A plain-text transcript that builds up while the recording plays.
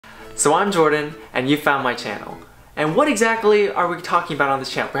So I'm Jordan, and you found my channel. And what exactly are we talking about on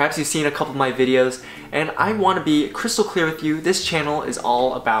this channel? Perhaps you've seen a couple of my videos, and I want to be crystal clear with you. This channel is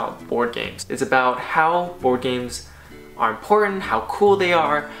all about board games. It's about how board games are important, how cool they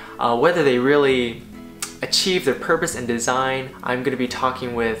are, whether they really achieve their purpose and design. I'm going to be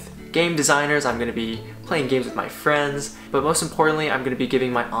talking with game designers, I'm going to be playing games with my friends, but most importantly, I'm going to be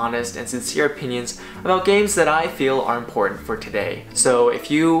giving my honest and sincere opinions about games that I feel are important for today. So if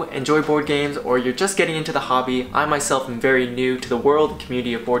you enjoy board games or you're just getting into the hobby, I myself am very new to the world and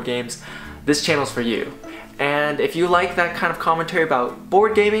community of board games, this channel's for you. And if you like that kind of commentary about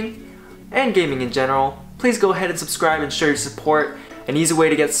board gaming and gaming in general, please go ahead and subscribe and show your support. An easy way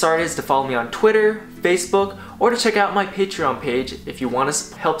to get started is to follow me on Twitter, Facebook, or to check out my Patreon page if you want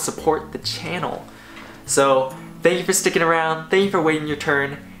to help support the channel. So, thank you for sticking around, thank you for waiting your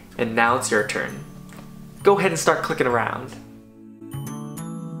turn, and now it's your turn. Go ahead and start clicking around.